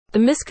The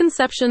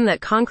misconception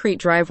that concrete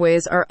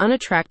driveways are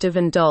unattractive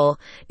and dull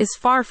is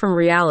far from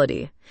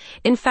reality.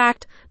 In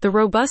fact, the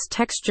robust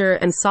texture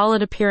and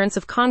solid appearance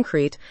of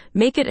concrete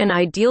make it an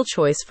ideal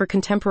choice for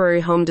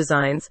contemporary home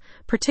designs,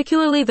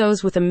 particularly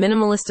those with a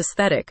minimalist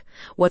aesthetic.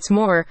 What's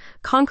more,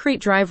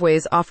 concrete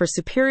driveways offer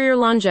superior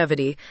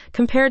longevity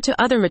compared to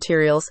other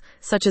materials,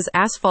 such as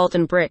asphalt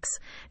and bricks,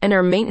 and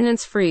are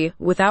maintenance-free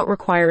without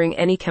requiring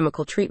any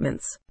chemical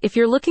treatments. If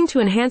you're looking to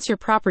enhance your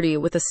property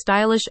with a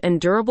stylish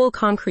and durable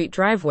concrete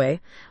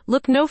driveway,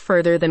 look no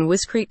further than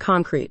Wiscrete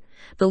Concrete,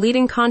 the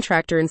leading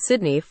contractor in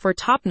Sydney for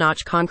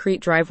top-notch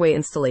concrete driveway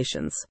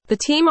installations. The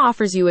team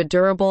offers you a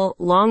durable,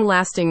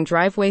 long-lasting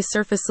driveway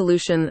surface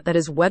solution that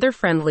is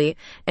weather-friendly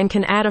and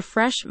can add a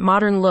fresh,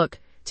 modern look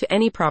to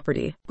any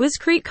property.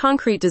 Wiscrete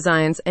Concrete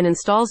designs and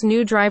installs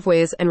new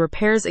driveways and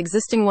repairs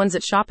existing ones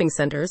at shopping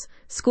centers,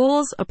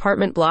 schools,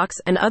 apartment blocks,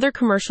 and other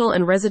commercial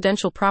and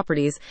residential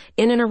properties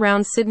in and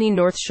around Sydney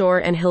North Shore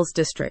and Hills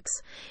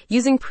districts,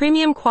 using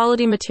premium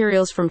quality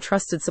materials from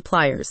trusted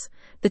suppliers.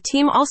 The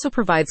team also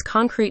provides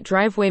concrete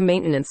driveway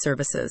maintenance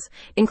services,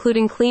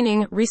 including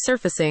cleaning,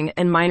 resurfacing,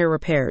 and minor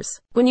repairs.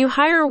 When you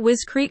hire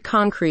Wiscrete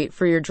Concrete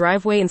for your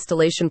driveway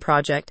installation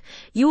project,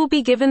 you will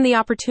be given the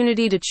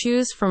opportunity to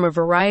choose from a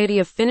variety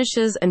of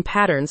finishes and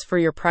patterns for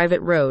your private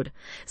road,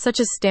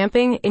 such as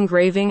stamping,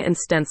 engraving, and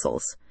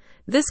stencils.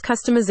 This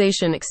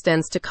customization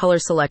extends to color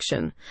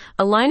selection,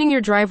 aligning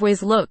your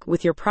driveway's look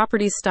with your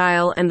property's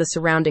style and the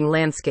surrounding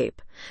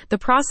landscape. The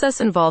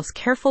process involves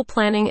careful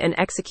planning and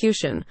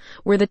execution,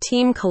 where the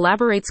team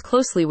collaborates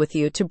closely with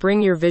you to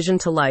bring your vision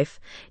to life,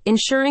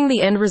 ensuring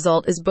the end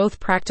result is both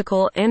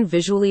practical and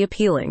visually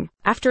appealing.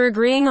 After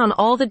agreeing on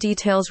all the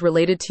details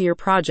related to your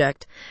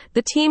project,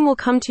 the team will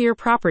come to your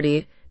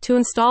property to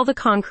install the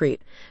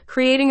concrete,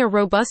 creating a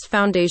robust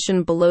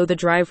foundation below the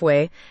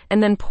driveway,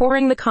 and then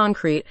pouring the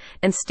concrete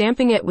and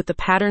stamping it with the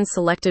pattern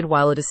selected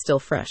while it is still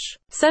fresh.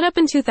 Set up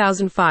in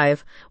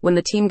 2005, when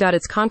the team got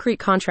its concrete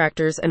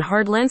contractors and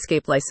hard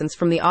landscape license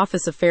from the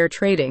Office of Fair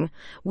Trading,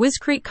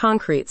 Wiscrete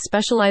Concrete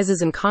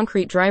specializes in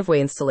concrete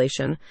driveway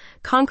installation,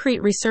 concrete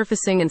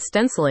resurfacing and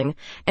stenciling,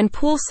 and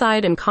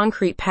poolside and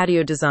concrete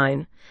patio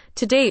design.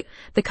 To date,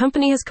 the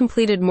company has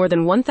completed more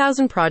than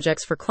 1,000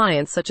 projects for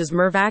clients such as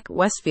Mirvac,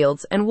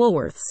 Westfields, and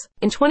Woolworths.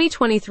 In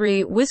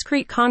 2023,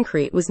 Wiscrete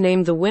Concrete was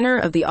named the winner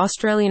of the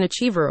Australian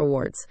Achiever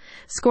Awards,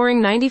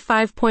 scoring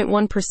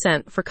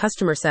 95.1% for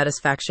customer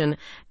satisfaction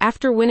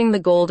after winning the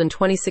gold in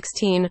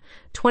 2016,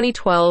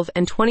 2012,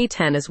 and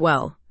 2010 as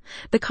well.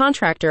 The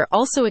contractor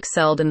also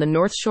excelled in the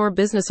North Shore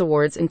Business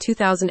Awards in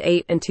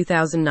 2008 and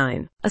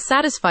 2009. A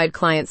satisfied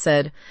client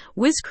said,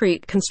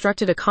 "Wiscrete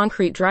constructed a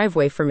concrete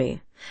driveway for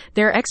me.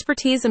 Their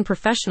expertise and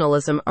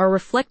professionalism are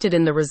reflected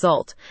in the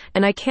result,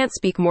 and I can't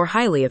speak more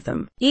highly of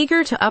them."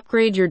 Eager to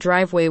upgrade your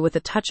driveway with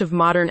a touch of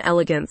modern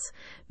elegance?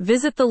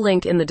 Visit the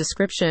link in the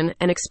description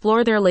and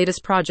explore their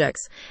latest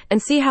projects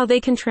and see how they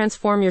can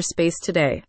transform your space today.